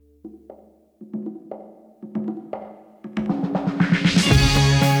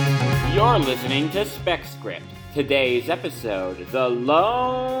You're listening to Spec Script. Today's episode, The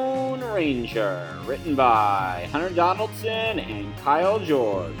Lone Ranger, written by Hunter Donaldson and Kyle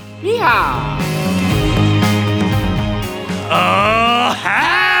George. Yeehaw!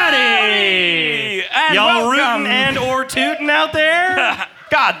 Howdy! And Y'all welcome. rootin' and or tootin' out there?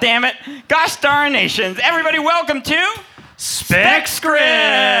 God damn it. Gosh darn nations. Everybody welcome to Spec Script!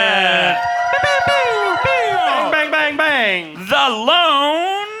 Bang, bang, bang, bang. The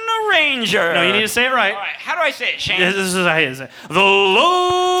Lone Ranger. No, you need to say it right. All right, how do I say it, Shane? This is how you say it. The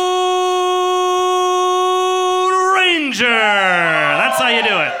Lone Ranger. That's how you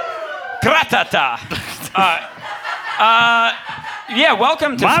do it. Gratata. Yeah,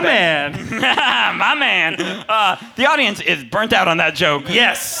 welcome to My Spec- man. My man. The audience is burnt out on that joke.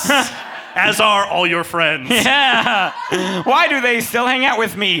 Yes. As are all your friends. Yeah. Why do they still hang out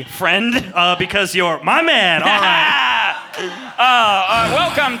with me, friend? Because you're my man. All right.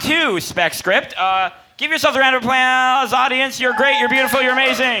 Welcome to Spec Script. Give yourselves a round of applause, audience. You're great, you're beautiful, you're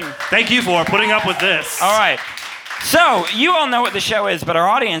amazing. Thank you for putting up with this. All right. So, you all know what the show is, but our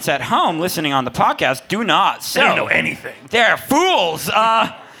audience at home listening on the podcast do not. So, They don't know anything. They're fools.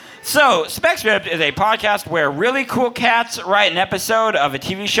 So, Spec Script is a podcast where really cool cats write an episode of a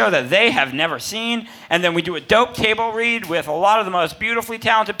TV show that they have never seen, and then we do a dope table read with a lot of the most beautifully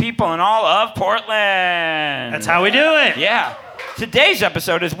talented people in all of Portland. That's how we do it. Yeah. Today's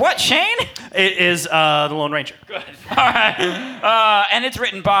episode is what, Shane? It is The Lone Ranger. Good. All right. And it's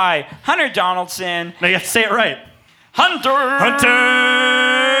written by Hunter Donaldson. Now you have to say it right. Hunter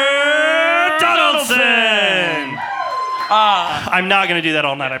Donaldson! I'm not going to do that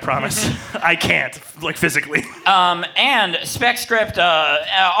all night, I promise. I can't, like physically. And Spec Script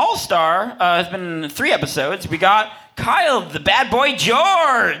All-Star has been 3 episodes. We got Kyle, the bad boy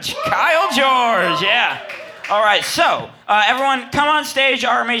George. Kyle George, yeah. All right, so everyone come on stage,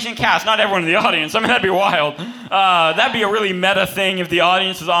 our amazing cast. Not everyone in the audience. I mean, that'd be wild. That'd be a really meta thing if the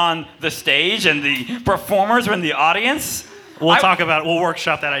audience is on the stage and the performers were in the audience. We'll talk about it. We'll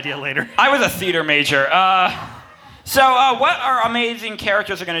workshop that idea later. I was a theater major. So what our amazing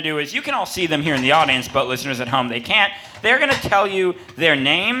characters are going to do is, you can all see them here in the audience, but listeners at home, they can't. They're going to tell you their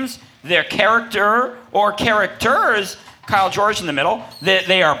names, their character or characters, Kyle George in the middle, that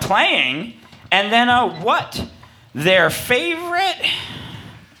they are playing, and then what their favorite,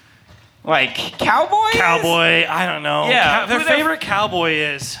 like, cowboy is? Cowboy, I don't know. Yeah, Their who their- favorite cowboy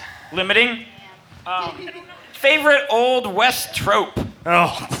is. Limiting. Favorite Old West trope.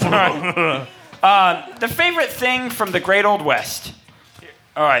 Oh. The favorite thing from the Great Old West.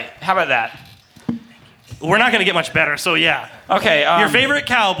 All right, how about that? We're not going to get much better, so yeah. Okay. Your favorite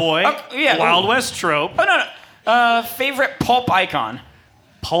cowboy, yeah. Wild West trope, Oh, no. Favorite pulp icon.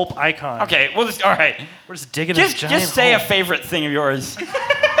 pulp icon. Okay, well, all right. We're just digging this giant Just say a hole. favorite thing of yours.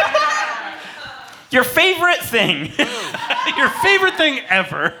 Your favorite thing. Your favorite thing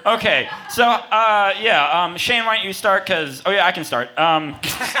ever. Okay, so, Shane, why don't you start, because... Oh, yeah, I can start.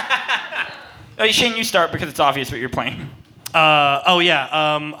 Shane, you start, because it's obvious what you're playing.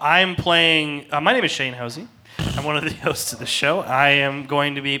 I'm playing... my name is Shane Hosey. I'm one of the hosts of the show. I am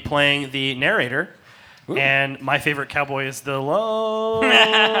going to be playing the narrator. Ooh. And my favorite cowboy is the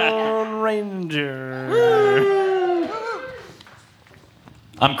Lone Ranger.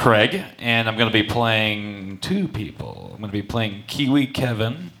 I'm Craig, and I'm going to be playing 2 people. I'm going to be playing Kiwi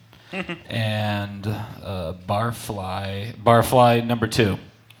Kevin and Barfly number 2.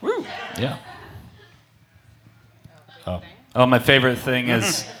 Woo. Yeah. Oh, my favorite thing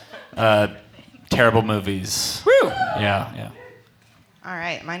is terrible movies. Woo. Yeah. All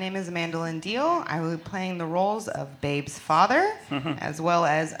right, my name is Amanda Lynn Deal. I will be playing the roles of Babe's father, as well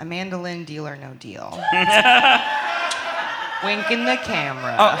as Amanda Lynn Deal or No Deal. Winking the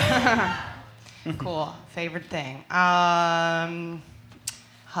camera. Oh. Cool. Favorite thing. Hugs.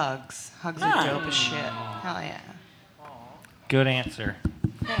 Hugs are dope as shit. Hell yeah. Good answer.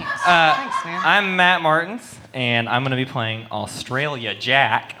 Thanks. Thanks, man. I'm Matt Martins, and I'm going to be playing Australia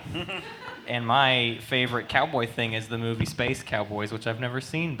Jack. And my favorite cowboy thing is the movie Space Cowboys, which I've never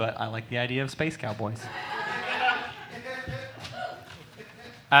seen, but I like the idea of space cowboys.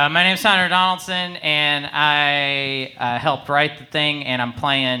 My name's Hunter Donaldson, and I helped write the thing, and I'm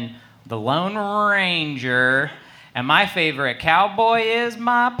playing the Lone Ranger. And my favorite cowboy is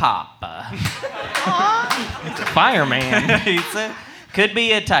my papa. Fireman. Could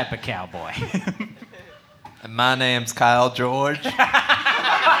be a type of cowboy. And my name's Kyle George.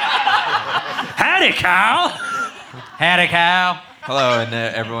 Howdy, Kyle. Howdy, Kyle. Hello, and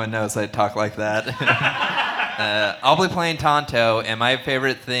everyone knows I talk like that. I'll be playing Tonto, and my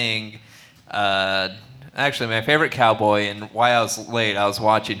favorite thing Actually, my favorite cowboy, and why I was late, I was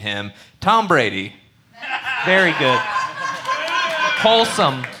watching him, Tom Brady. Very good.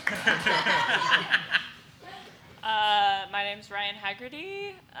 Wholesome. My name's Ryan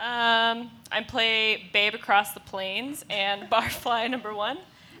Haggerty. I play Babe Across the Plains and Barfly #1.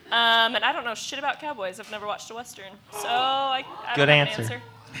 And I don't know shit about cowboys. I've never watched a Western. So I Good don't have answer.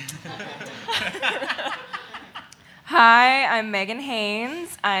 an answer. Hi, I'm Megan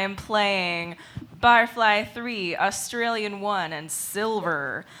Haynes. I am playing Barfly 3, Australian 1, and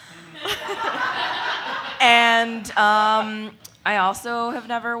Silver. And I also have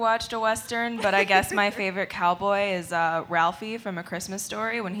never watched a Western, but I guess my favorite cowboy is Ralphie from A Christmas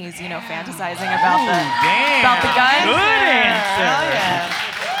Story when he's, fantasizing about the gun. Good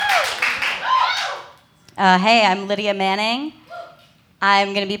answer. Hey, I'm Lydia Manning. I'm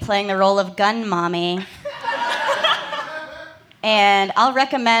going to be playing the role of Gun Mommy. And I'll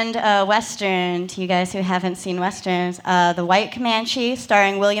recommend a Western to you guys who haven't seen Westerns. The White Comanche,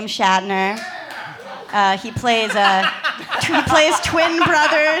 starring William Shatner. He plays twin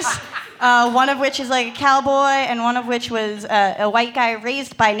brothers, one of which is like a cowboy, and one of which was a white guy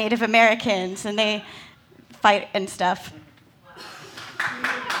raised by Native Americans, and they fight and stuff.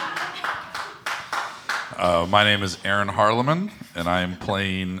 My name is Aaron Harleman, and I am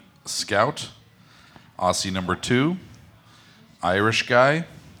playing Scout, Aussie #2, Irish guy,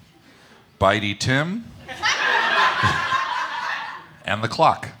 Bitey Tim, and the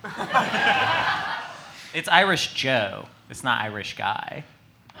clock. It's Irish Joe. It's not Irish guy.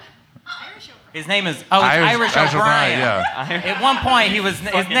 His name is Irish O'Brien. O'Brien, yeah. At one point,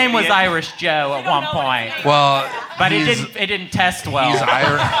 his name was Irish Joe. At one point, Well, but it didn't test well. He's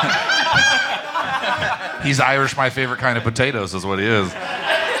Irish. He's Irish. My favorite kind of potatoes is what he is.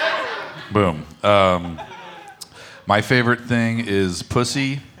 Boom. My favorite thing is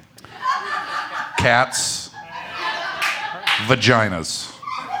pussy, cats, vaginas.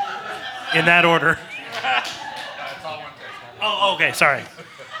 In that order. Oh, okay, sorry.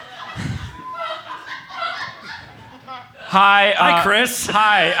 Hi, Chris.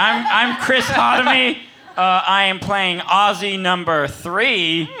 Hi, I'm Chris Hotomy. I am playing Aussie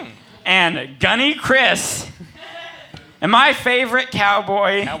 #3 and Gunny Chris. And my favorite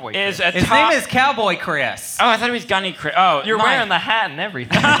cowboy is a His name is Cowboy Chris. Oh, I thought it was Gunny Chris. Oh, You're wearing the hat and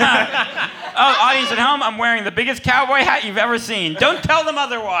everything. Oh, audience at home, I'm wearing the biggest cowboy hat you've ever seen. Don't tell them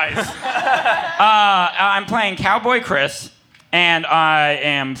otherwise. I'm playing Cowboy Chris, and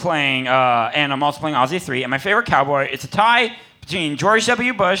I'm also playing Aussie 3. And my favorite cowboy, it's a tie between George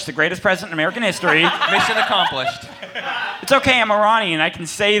W. Bush, the greatest president in American history. Mission accomplished. It's okay, I'm Iranian, I can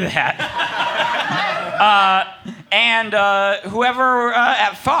say that. And whoever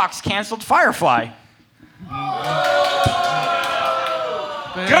at Fox canceled Firefly.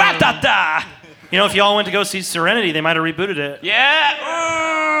 Gratata! If y'all went to go see Serenity, they might have rebooted it. Yeah!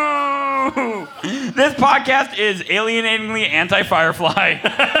 Ooh. This podcast is alienatingly anti-Firefly.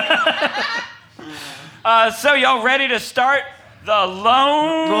 So y'all ready to start the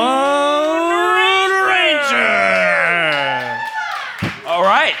Lone Ranger? All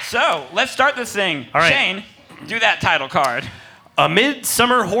right, so let's start this thing. All right. Shane, do that title card. A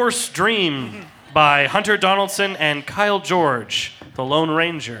Midsummer Horse Dream by Hunter Donaldson and Kyle George, The Lone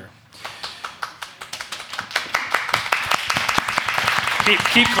Ranger.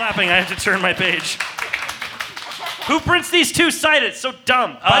 Keep clapping, I have to turn my page. Who prints these two-sided? It's so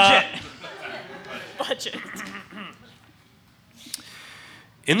dumb. Budget.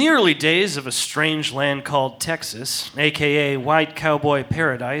 In the early days of a strange land called Texas, a.k.a. White Cowboy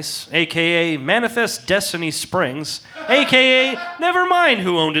Paradise, a.k.a. Manifest Destiny Springs, a.k.a. never mind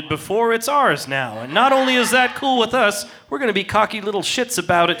who owned it before, it's ours now. And not only is that cool with us, we're going to be cocky little shits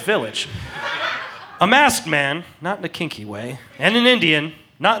about it village. A masked man, not in a kinky way, and an Indian,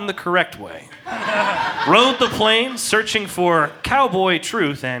 not in the correct way, rode the plains searching for cowboy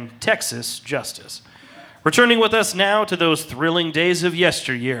truth and Texas justice. Returning with us now to those thrilling days of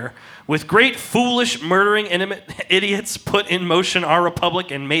yesteryear, with great foolish murdering idiots put in motion our republic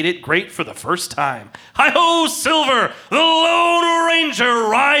and made it great for the first time. Hi-ho, Silver! The Lone Ranger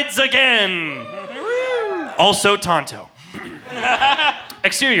rides again! Also Tonto.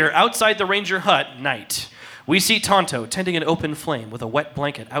 Exterior, outside the ranger hut, night. We see Tonto tending an open flame with a wet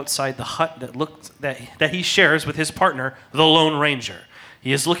blanket outside the hut that he shares with his partner, the Lone Ranger.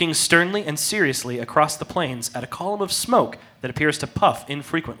 He is looking sternly and seriously across the plains at a column of smoke that appears to puff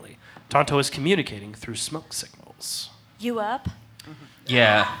infrequently. Tonto is communicating through smoke signals. You up?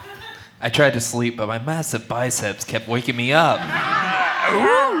 Yeah. I tried to sleep, but my massive biceps kept waking me up.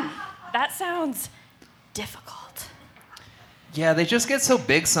 That sounds difficult. Yeah, they just get so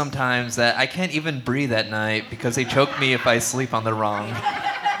big sometimes that I can't even breathe at night because they choke me if I sleep on the wrong.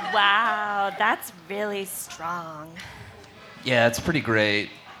 Wow, that's really strong. Yeah, it's pretty great.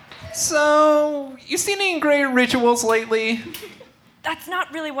 So, you seen any great rituals lately? That's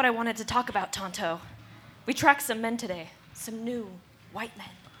not really what I wanted to talk about, Tonto. We tracked some men today. Some new white men.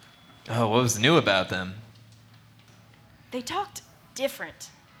 Oh, what was new about them? They talked different.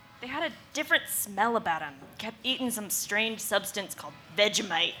 They had a different smell about them. Kept eating some strange substance called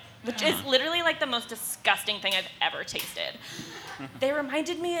Vegemite, which is literally like the most disgusting thing I've ever tasted. They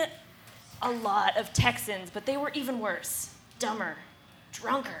reminded me a lot of Texans, but they were even worse. Dumber,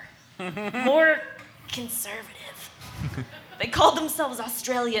 drunker, more conservative. They called themselves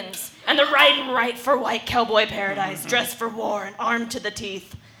Australians, and they're riding right for white cowboy paradise, dressed for war and armed to the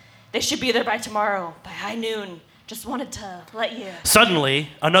teeth. They should be there by tomorrow, by high noon. Just wanted to let you... Suddenly,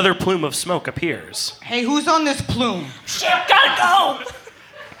 another plume of smoke appears. Hey, who's on this plume? Shit, gotta go!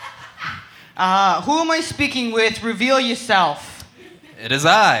 Who am I speaking with? Reveal yourself. It is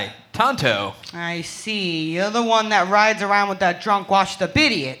I, Tonto. I see. You're the one that rides around with that drunk washed-up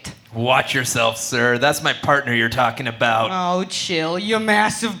idiot. Watch yourself, sir. That's my partner you're talking about. Oh, chill. Your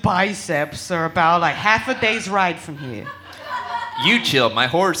massive biceps are about like half a day's ride from here. You chill. My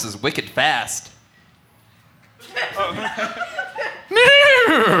horse is wicked fast.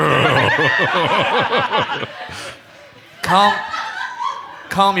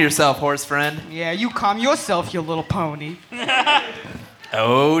 Calm yourself, horse friend. Yeah, you calm yourself, you little pony.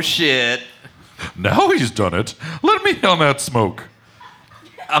 Oh, shit. Now he's done it. Let me on that smoke.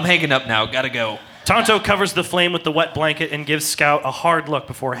 I'm hanging up now. Gotta go. Tonto covers the flame with the wet blanket and gives Scout a hard look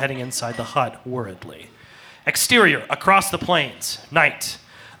before heading inside the hut worriedly. Exterior, across the plains, night.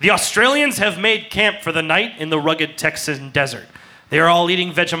 The Australians have made camp for the night in the rugged Texan desert. They are all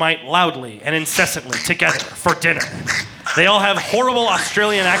eating Vegemite loudly and incessantly together for dinner. They all have horrible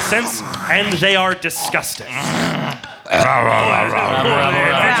Australian accents, and they are disgusting.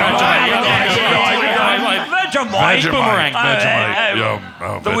 Vegemite. Boomerang.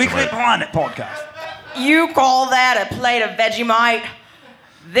 Vegemite. The Weekly Planet podcast. You call that a plate of Vegemite?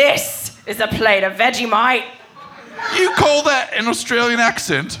 This is a plate of Vegemite. You call that an Australian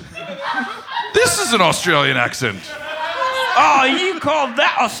accent? This is an Australian accent. Oh, you call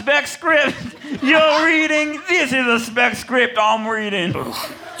that a spec script? You're reading? This is a spec script I'm reading.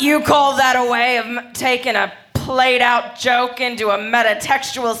 You call that a way of taking a played-out joke into a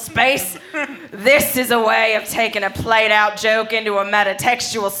metatextual space? This is a way of taking a played-out joke into a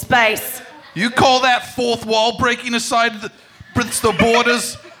metatextual space. You call that fourth wall breaking aside the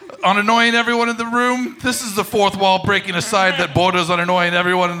borders on annoying everyone in the room? This is the fourth wall breaking aside that borders on annoying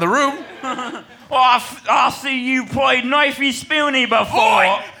everyone in the room. Well, I see you played Knifey Spoony before.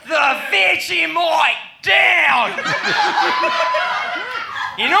 Oi, the Vegemite down!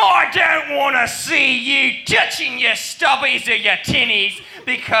 You know I don't want to see you touching your stubbies or your tinnies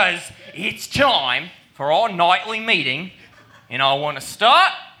because it's time for our nightly meeting, and I want to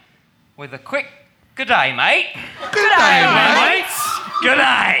start with a quick good day, mate. Good day, mates. Good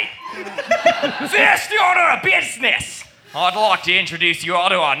day. First order of business. I'd like to introduce you all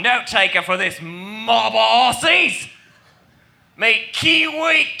to our note taker for this mob of Aussies. Meet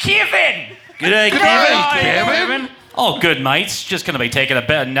Kiwi Kevin. G'day, Kevin. Oh, good, mates. Just going to be taking a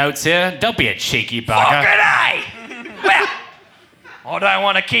bit of notes here. Don't be a cheeky bugger. G'day. Well, I don't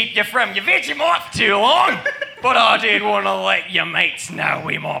want to keep you from your Vegemite for too long, but I did want to let your mates know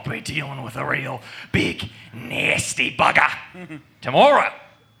we might be dealing with a real big, nasty bugger. Tomorrow,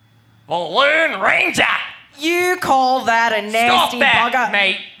 the Lone Ranger. You call that a nasty Stop that, bugger?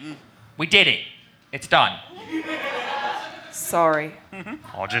 mate. We did it. It's done. Sorry.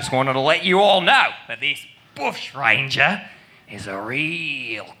 I just wanted to let you all know that this bush ranger is a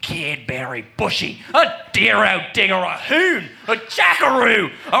real Cadbury bushy, a deero digger, a hoon, a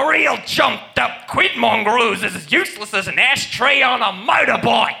jackaroo, a real jumped up quid mongrel who's as useless as an ashtray on a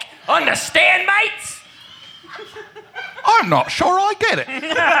motorbike. Understand, mates? I'm not sure I get it.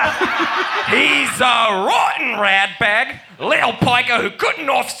 He's a rotten ratbag, little piker who couldn't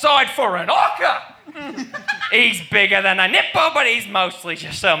offside for an ocker. He's bigger than a nipper, but he's mostly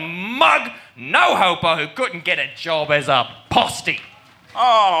just a mug, no-hoper who couldn't get a job as a postie.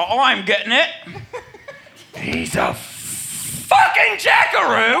 Oh, I'm getting it. He's a fucking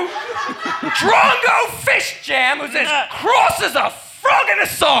jackaroo, drongo fish jam who's as cross as a frog in a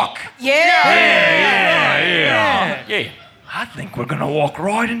sock. Yeah. I think we're gonna walk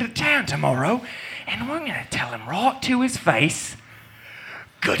right into town tomorrow, and we're gonna tell him right to his face,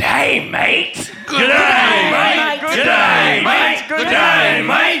 "Good day, mate. Good day, mate. Good day, mate. Good day,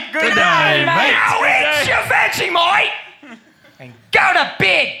 mate. Good day, mate. Now eat your Vegemite." Go to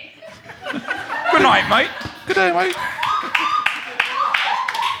bed. Good night, mate. Good day, mate.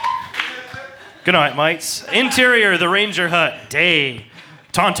 Good night, mates. Interior, the Ranger hut. Day.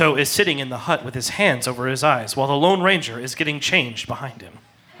 Tonto is sitting in the hut with his hands over his eyes while the Lone Ranger is getting changed behind him.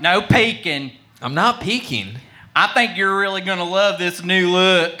 No peeking. I'm not peeking. I think you're really gonna love this new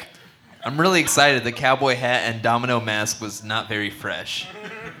look. I'm really excited. The cowboy hat and domino mask was not very fresh.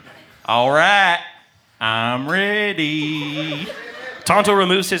 All right, I'm ready. Tonto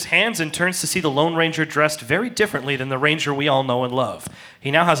removes his hands and turns to see the Lone Ranger dressed very differently than the Ranger we all know and love.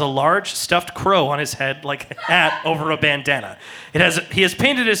 He now has a large stuffed crow on his head like a hat over a bandana. He has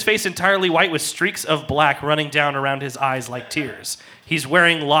painted his face entirely white with streaks of black running down around his eyes like tears. He's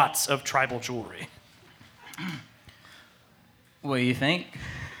wearing lots of tribal jewelry. What do you think?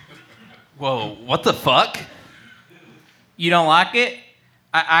 Whoa, what the fuck? You don't like it?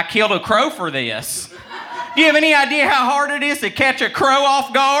 I killed a crow for this. Do you have any idea how hard it is to catch a crow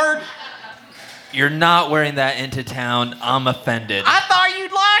off guard? You're not wearing that into town. I'm offended. I thought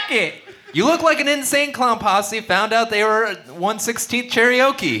you'd like it. You look like an insane clown posse found out they were 1/16th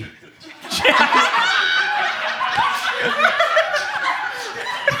karaoke.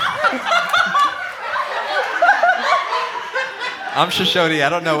 I'm Shoshone. I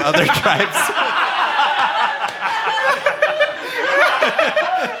don't know other tribes.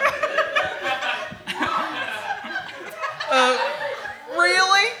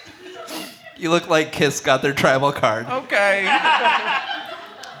 Really? You look like Kiss got their tribal card. Okay.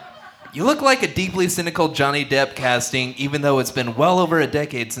 You look like a deeply cynical Johnny Depp casting, even though it's been well over a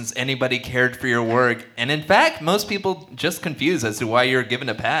decade since anybody cared for your work. And in fact, most people just confused as to why you're given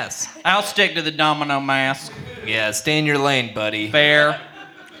a pass. I'll stick to the domino mask. Yeah, stay in your lane, buddy. Fair.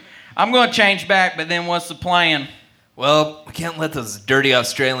 I'm going to change back, but then what's the plan? Well, we can't let those dirty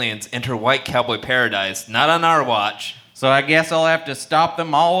Australians enter white cowboy paradise. Not on our watch. So I guess I'll have to stop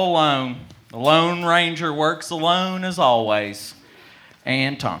them all alone. The Lone Ranger works alone as always.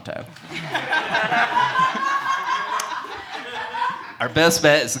 And Tonto. Our best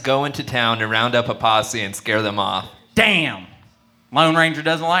bet is to go into town and round up a posse and scare them off. Damn. Lone Ranger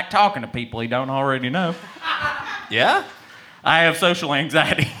doesn't like talking to people he don't already know. Yeah? I have social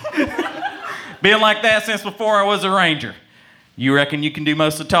anxiety. Been like that since before I was a ranger. You reckon you can do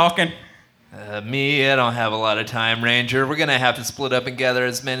most of the talking? Me, I don't have a lot of time, Ranger. We're gonna have to split up and gather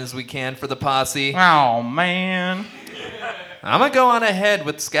as many as we can for the posse. Oh, man. I'm gonna go on ahead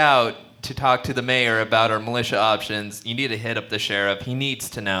with Scout to talk to the mayor about our militia options. You need to hit up the sheriff. He needs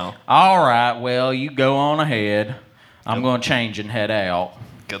to know. All right, well, you go on ahead. I'm going to change and head out.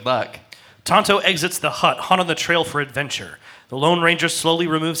 Good luck. Tonto exits the hut, hot on the trail for adventure. The Lone Ranger slowly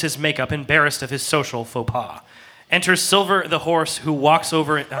removes his makeup, embarrassed of his social faux pas. Enters Silver the horse, who walks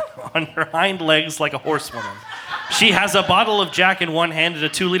over on her hind legs like a horsewoman. She has a bottle of Jack in one hand and a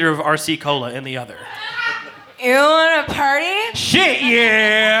 2-liter of RC Cola in the other. You want a party? Shit,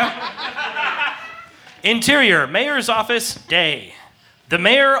 yeah! Interior, mayor's office, day. The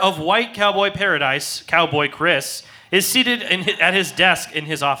mayor of White Cowboy Paradise, Cowboy Chris, is seated at his desk in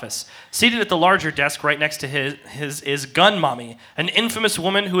his office. Seated at the larger desk right next to his is Gun Mommy, an infamous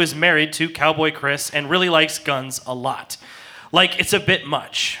woman who is married to Cowboy Chris and really likes guns a lot. Like, it's a bit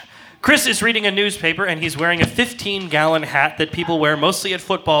much. Chris is reading a newspaper and he's wearing a 15-gallon hat that people wear mostly at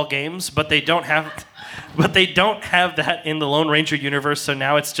football games, but they don't have that in the Lone Ranger universe, so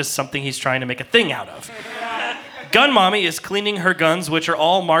now it's just something he's trying to make a thing out of. Gun Mommy is cleaning her guns, which are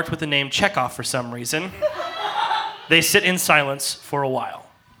all marked with the name Chekhov for some reason. They sit in silence for a while.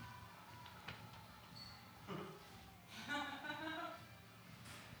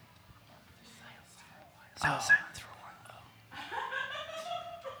 Silence for a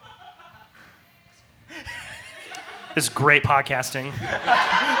while. This is great podcasting.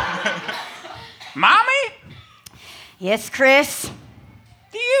 Mommy? Yes, Chris?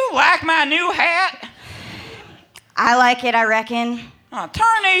 Do you like my new hat? I like it, I reckon. Oh,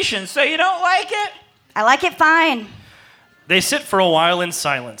 tarnation, so you don't like it? I like it fine. They sit for a while in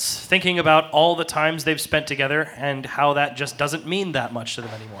silence, thinking about all the times they've spent together and how that just doesn't mean that much to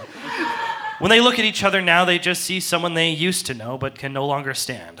them anymore. When they look at each other now, they just see someone they used to know but can no longer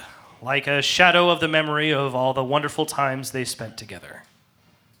stand, like a shadow of the memory of all the wonderful times they spent together.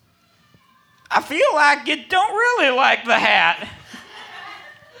 I feel like you don't really like the hat.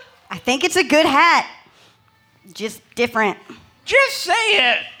 I think it's a good hat. Just different. Just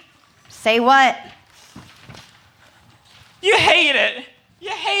say it. Say what? You hate it. You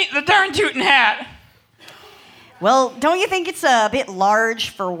hate the darn tootin' hat. Well, don't you think it's a bit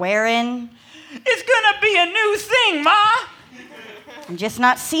large for wearing? It's gonna be a new thing, Ma. I'm just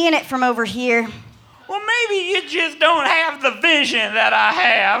not seeing it from over here. Well, maybe you just don't have the vision that I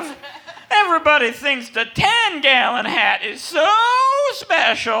have. Everybody thinks the 10-gallon hat is so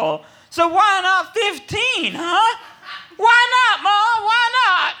special. So why not 15, huh? Why not, Ma? Why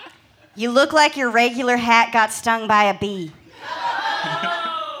not? You look like your regular hat got stung by a bee.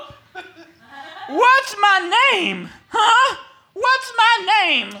 What's my name? Huh? What's my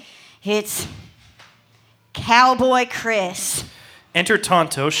name? It's Cowboy Chris. Enter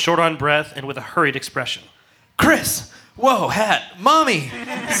Tonto, short on breath and with a hurried expression. Chris! Whoa, hat! Mommy!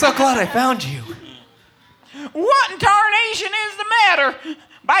 So glad I found you. What in tarnation is the matter?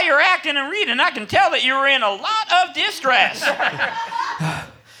 By your acting and reading, I can tell that you're in a lot of distress.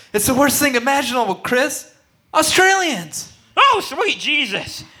 It's the worst thing imaginable, Chris. Australians! Oh, sweet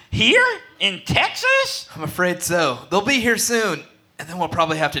Jesus. Here? In Texas? I'm afraid so. They'll be here soon, and then we'll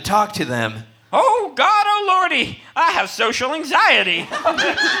probably have to talk to them. Oh, God, oh, Lordy. I have social anxiety.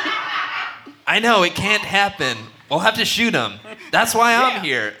 I know, it can't happen. We'll have to shoot them. That's why I'm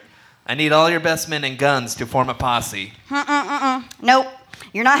here. I need all your best men and guns to form a posse. Nope.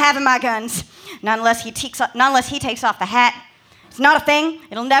 You're not having my guns. Not unless he takes off the hat. It's not a thing.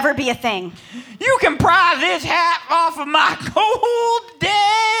 It'll never be a thing. You can pry this hat off of my cold,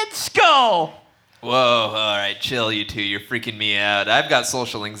 dead skull. Whoa, all right, chill, you two. You're freaking me out. I've got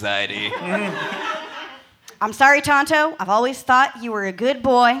social anxiety. I'm sorry, Tonto. I've always thought you were a good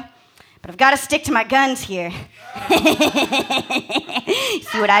boy, but I've got to stick to my guns here. See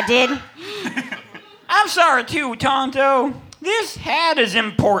what I did? I'm sorry, too, Tonto. This hat is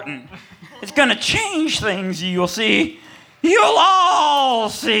important. It's gonna change things, you'll see. You'll all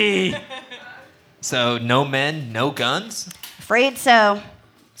see. So, no men, no guns? Afraid so.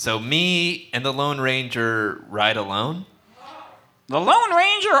 So, me and the Lone Ranger ride alone? The Lone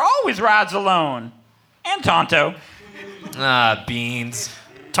Ranger always rides alone. And Tonto. Ah, beans.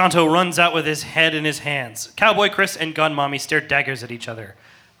 Tonto runs out with his head in his hands. Cowboy Chris and Gun Mommy stare daggers at each other.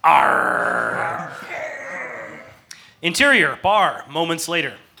 Arrgh. Interior, bar, moments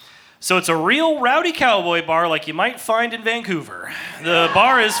later. So it's a real rowdy cowboy bar like you might find in Vancouver. The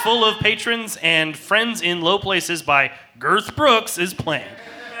bar is full of patrons and Friends in Low Places by Girth Brooks is playing.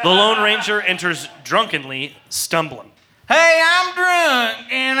 The Lone Ranger enters drunkenly, stumbling. Hey, I'm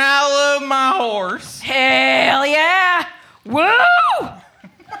drunk and I love my horse. Hell yeah! Woo!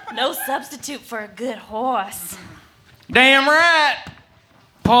 No substitute for a good horse. Damn right.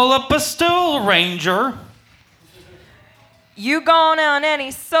 Pull up a stool, Ranger. You gone on any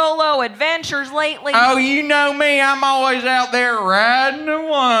solo adventures lately? Oh, you know me. I'm always out there riding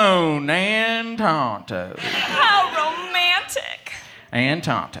alone. And Tonto. How romantic. And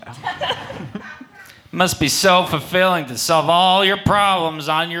Tonto. Must be so fulfilling to solve all your problems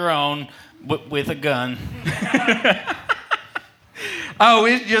on your own with a gun. Oh,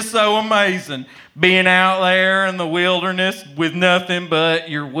 it's just so amazing. Being out there in the wilderness with nothing but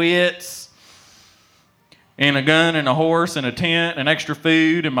your wits. And a gun and a horse and a tent and extra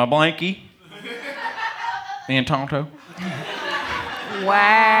food and my blankie. And Tonto.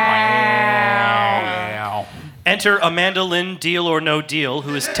 Wow. Enter Amanda Lynn Deal or No Deal,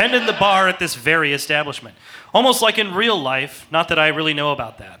 who is tending the bar at this very establishment. Almost like in real life, not that I really know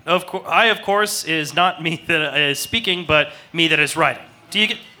about that. Of course, is not me that is speaking, but me that is writing. Do you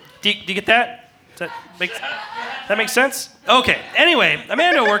get that? Does that make sense? Okay. Anyway,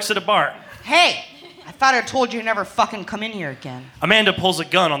 Amanda works at a bar. Hey, I thought I told you to never fucking come in here again. Amanda pulls a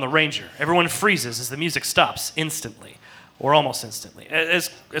gun on the Ranger. Everyone freezes as the music stops instantly, or almost instantly, as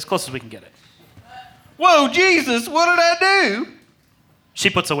close as we can get it. Whoa, Jesus, what did I do? She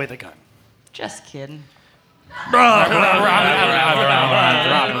puts away the gun. Just kidding.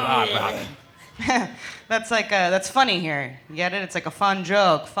 That's funny here. You get it? It's like a fun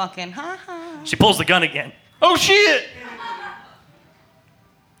joke. Fucking ha ha. She pulls the gun again. Oh, shit!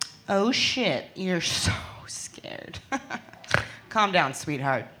 Oh shit, you're so scared. Calm down,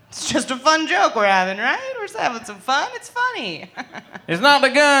 sweetheart. It's just a fun joke we're having, right? We're just having some fun. It's funny. It's not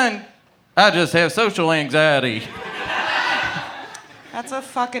the gun. I just have social anxiety. That's a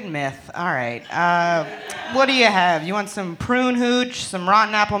fucking myth. All right. What do you have? You want some prune hooch, some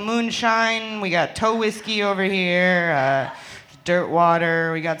rotten apple moonshine? We got toe whiskey over here, dirt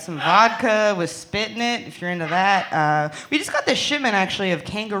water. We got some vodka with spit in it, if you're into that. We just got this shipment, actually, of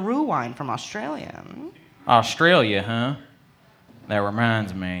kangaroo wine from Australia. Australia, huh? That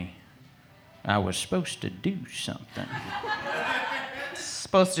reminds me. I was supposed to do something.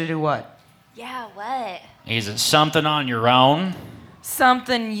 Supposed to do what? Yeah, what? Is it something on your own?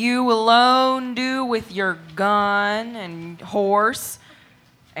 Something you alone do with your gun and horse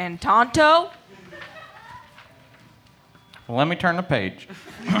and Tonto? Well, let me turn the page.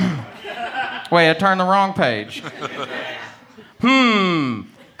 Wait, I turned the wrong page.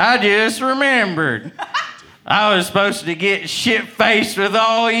 I just remembered. I was supposed to get shit-faced with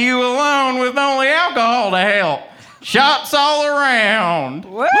all you alone with only alcohol to help. Shots all around.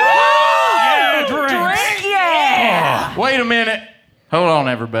 Woo! Yeah, drinks. Drink, yeah! Wait a minute. Hold on,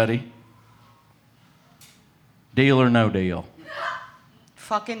 everybody. Deal or no deal?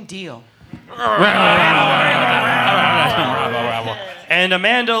 Fucking deal. And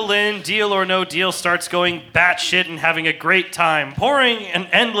Amanda Lynn, Deal or No Deal, starts going batshit and having a great time, pouring an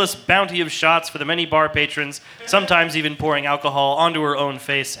endless bounty of shots for the many bar patrons, sometimes even pouring alcohol onto her own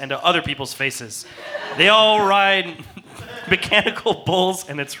face and to other people's faces. They all ride mechanical bulls,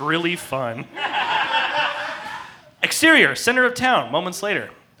 and it's really fun. Exterior, center of town, moments later.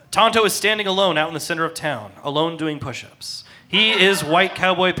 Tonto is standing alone out in the center of town, alone doing push-ups. He is White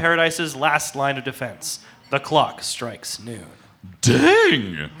Cowboy Paradise's last line of defense. The clock strikes noon.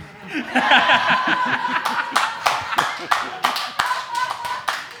 Dang!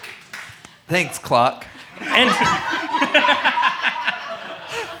 Thanks, clock. And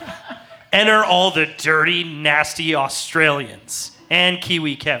enter all the dirty, nasty Australians and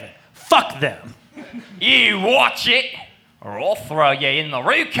Kiwi Kevin. Fuck them. You watch it, or I'll throw you in the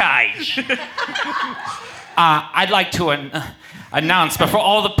root cage. I'd like to announce before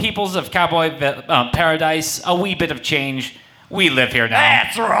all the peoples of Cowboy Paradise, a wee bit of change. We live here now.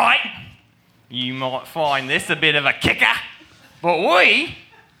 That's right. You might find this a bit of a kicker, but we...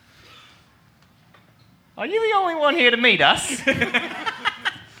 Are you the only one here to meet us?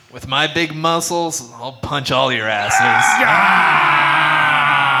 With my big muscles, I'll punch all your asses.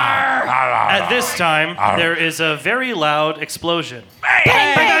 At this time, there is a very loud explosion. Bang,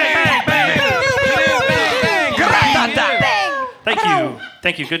 bang, bang, bang,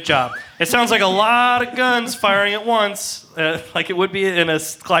 Thank you, good job. It sounds like a lot of guns firing at once, like it would be in a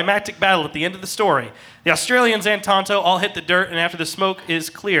climactic battle at the end of the story. The Australians and Tonto all hit the dirt, and after the smoke is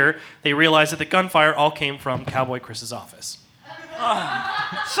clear, they realize that the gunfire all came from Cowboy Chris's office.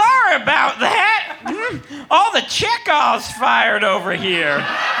 Sorry about that. All the Chekhovs fired over here.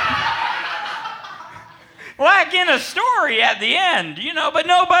 Like in a story at the end, but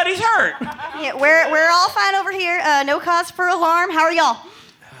nobody's hurt. Yeah, we're all fine over here. No cause for alarm. How are y'all?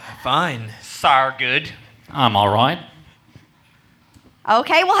 Fine. So good. I'm all right.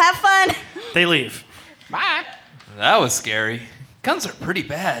 Okay, we'll have fun. They leave. Bye. That was scary. Guns are pretty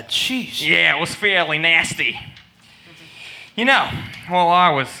bad. Sheesh. Yeah, it was fairly nasty. While I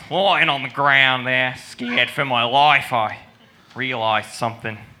was lying on the ground there, scared for my life, I realized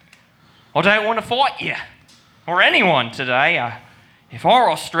something. I don't want to fight you, or anyone today. If our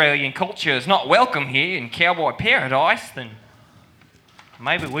Australian culture is not welcome here in Cowboy Paradise, then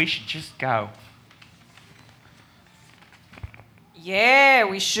maybe we should just go. Yeah,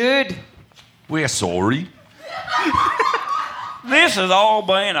 we should. We're sorry. This has all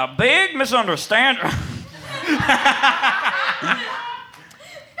been a big misunderstanding.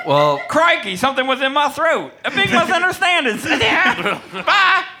 Well, crikey, something was in my throat. A big misunderstanding.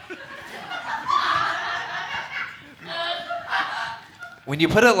 Bye. when you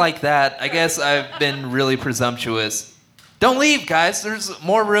put it like that, I guess I've been really presumptuous. Don't leave, guys. There's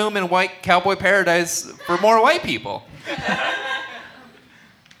more room in White Cowboy Paradise for more white people.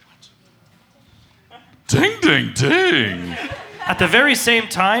 Ding, ding, ding. At the very same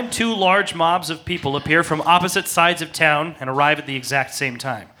time, two large mobs of people appear from opposite sides of town and arrive at the exact same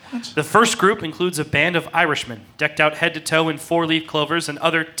time. The first group includes a band of Irishmen, decked out head to toe in four-leaf clovers and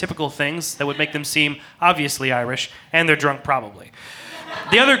other typical things that would make them seem obviously Irish, and they're drunk probably.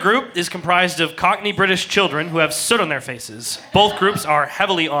 The other group is comprised of Cockney British children who have soot on their faces. Both groups are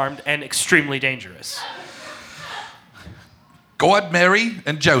heavily armed and extremely dangerous. God, Mary,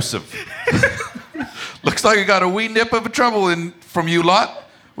 and Joseph. Looks like you got a wee nip of trouble in from you lot.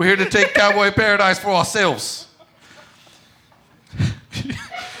 We're here to take Cowboy Paradise for ourselves.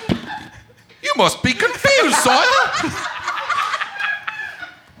 You must be confused, Sawyer.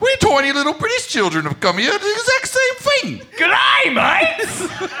 We tiny little British children have come here to the exact same thing. G'day, mates!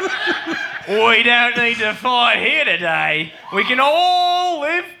 We don't need to fight here today. We can all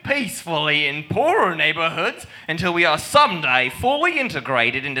live peacefully in poorer neighborhoods until we are someday fully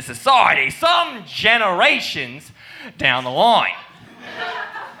integrated into society, some generations down the line.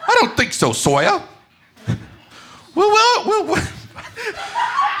 I don't think so, Sawyer. We're well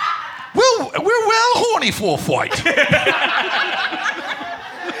horny for a fight.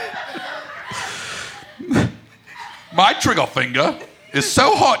 My trigger finger is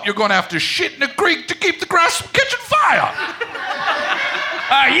so hot you're gonna have to shit in a creek to keep the grass from catching fire.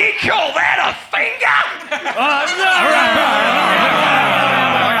 You call that a finger?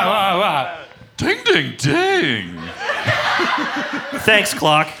 Ding, ding, ding. Thanks,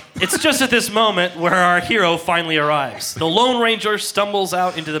 Clock. It's just at this moment where our hero finally arrives. The Lone Ranger stumbles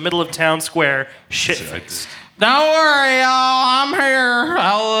out into the middle of town square, shit-faced. Don't worry, y'all. I'm here.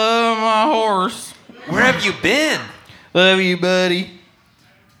 I love my horse. Where have you been? Love you, buddy.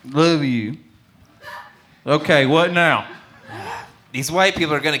 Love you. Okay, what now? These white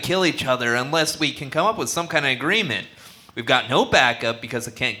people are going to kill each other unless we can come up with some kind of agreement. We've got no backup because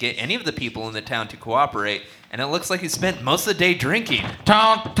I can't get any of the people in the town to cooperate, and it looks like he spent most of the day drinking.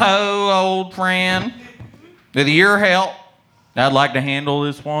 Tonto, old friend. With your help, I'd like to handle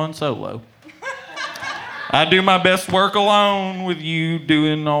this one solo. I do my best work alone with you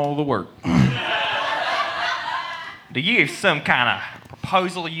doing all the work. Do you have some kind of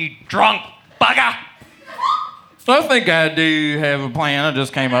proposal, you drunk bugger? I think I do have a plan. I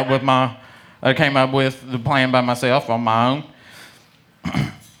just came up with the plan by myself on my own.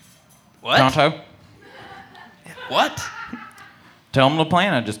 What? Tonto? What? Tell them the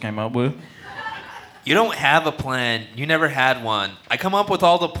plan I just came up with. You don't have a plan. You never had one. I come up with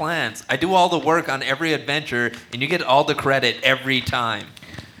all the plans. I do all the work on every adventure, and you get all the credit every time.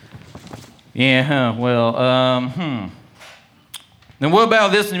 Yeah, huh. Well, Then what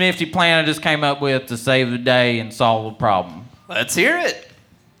about this nifty plan I just came up with to save the day and solve the problem? Let's hear it.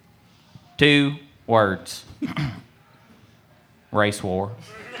 2 words. Race war.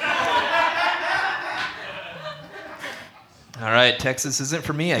 All right, Texas isn't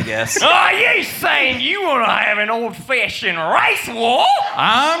for me, I guess. Are you saying you want to have an old-fashioned race war?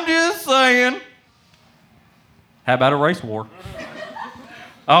 I'm just saying. How about a race war?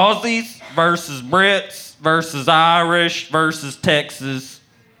 Aussies versus Brits versus Irish versus Texas.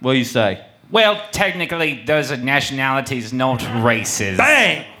 What do you say? Well, technically, those are nationalities, not races.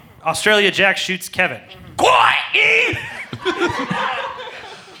 Bang! Australia Jack shoots Kevin. Quiet!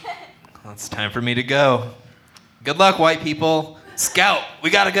 Well, it's time for me to go. Good luck, white people. Scout, we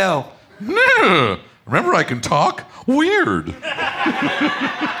gotta go. No. Remember I can talk? Weird.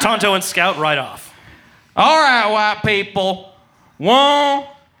 Tonto and Scout ride off. All right, white people. 1,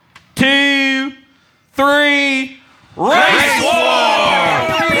 2, 3. Race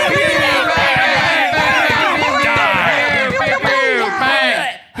war!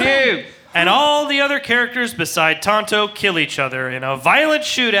 And all the other characters beside Tonto kill each other in a violent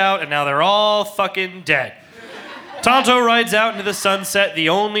shootout, and now they're all fucking dead. Tonto rides out into the sunset, the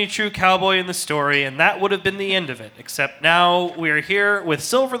only true cowboy in the story, and that would have been the end of it. Except now we're here with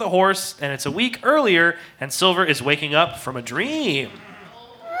Silver the horse, and it's a week earlier, and Silver is waking up from a dream.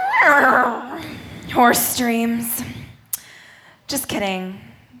 Horse dreams. Just kidding.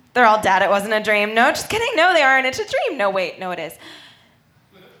 They're all dead. It wasn't a dream. No, just kidding. No, they aren't. It's a dream. No, wait. No, it is.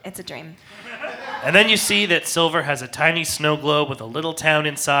 It's a dream. And then you see that Silver has a tiny snow globe with a little town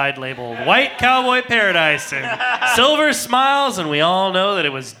inside labeled White Cowboy Paradise. And Silver smiles, and we all know that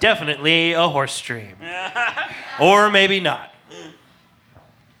it was definitely a horse dream. Or maybe not.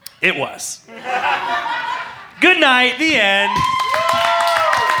 It was. Good night, the end.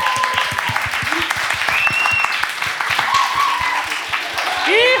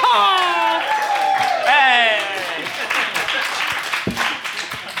 Yeehaw! Hey!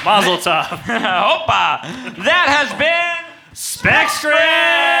 Mazel tov. Hoppa! That has been Spec-Script!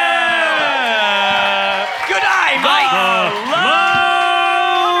 Good night, Mike!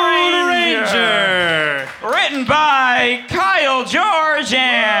 Lone Ranger! Written by Kyle George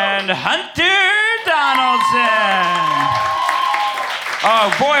and Hunter Donaldson. Oh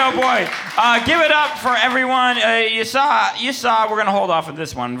boy. Give it up for everyone. You saw. We're gonna hold off on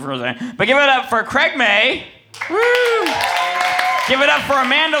this one for a second, but give it up for Craig May. Woo! Give it up for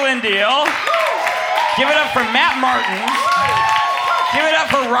Amanda Lindeal. Give it up for Matt Martins. Give it up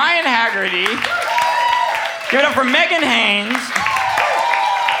for Ryan Haggerty. Give it up for Megan Haynes.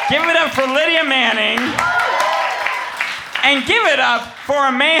 Give it up for Lydia Manning. And give it up for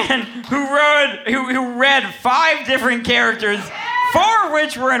a man who read 5 different characters, 4 of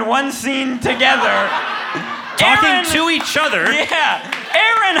which were in one scene together. Talking to each other. Yeah,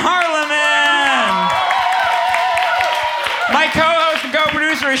 Aaron Harleman. My co-host and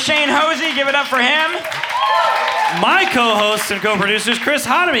co-producer is Shane Hosey. Give it up for him. My co-host and co-producer is Chris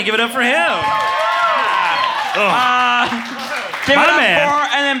Hotomy. Give it up for him. Give it My up man. for,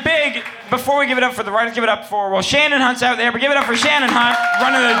 and then big, before we give it up for the writers, give it up for, well, Shannon Hunt's out there, but give it up for Shannon Hunt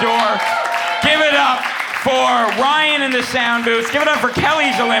running the door. Give it up for Ryan in the sound booth. Give it up for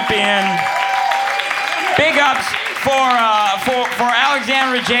Kelly's Olympian. Big ups for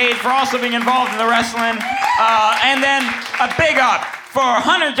Alexandra Jade for also being involved in the wrestling. And then a big up for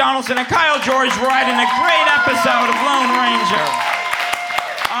Hunter Donaldson and Kyle George writing a great episode of Lone Ranger.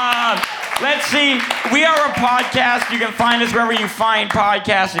 Let's see. We are a podcast. You can find us wherever you find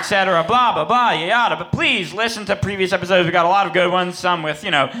podcasts, etc. Blah, blah, blah, yada. But please listen to previous episodes. We got a lot of good ones. Some with,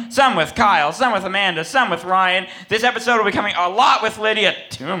 some with Kyle, some with Amanda, some with Ryan. This episode will be coming a lot with Lydia.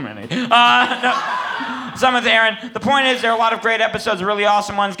 Too many. No. Some with Aaron. The point is, there are a lot of great episodes, really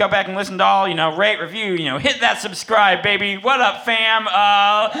awesome ones. Go back and listen to all, rate, review, hit that subscribe, baby. What up, fam?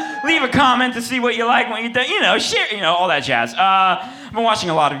 Leave a comment to see what you like, what you don't, share, all that jazz. I've been watching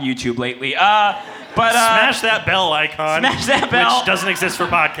a lot of YouTube lately. Smash that bell icon. Smash that bell. Which doesn't exist for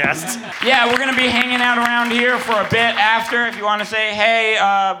podcasts. Yeah, we're going to be hanging out around here for a bit after. If you want to say, hey,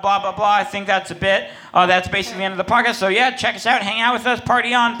 blah, blah, blah, I think that's a bit. That's basically the end of the podcast. So, yeah, check us out. Hang out with us.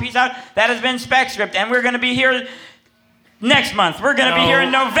 Party on. Peace out. That has been Spec Script. And we're going to be here next month. We're going to be here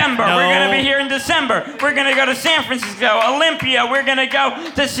in November. No. We're going to be here in December. We're going to go to San Francisco, Olympia. We're going to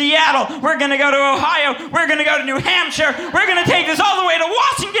go to Seattle. We're going to go to Ohio. We're going to go to New Hampshire. We're going to take this all the way to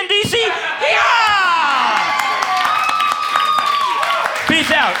Washington, D.C. Yeehaw!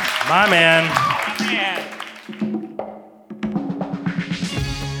 Peace out. My man.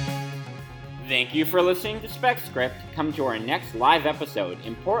 Thank you for listening to Spec Script. Come to our next live episode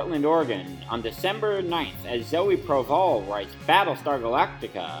in Portland, Oregon on December 9th as Zoe Proval writes Battlestar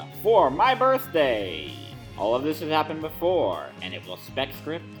Galactica for my birthday. All of this has happened before, and it will Spec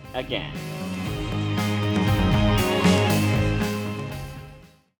Script again.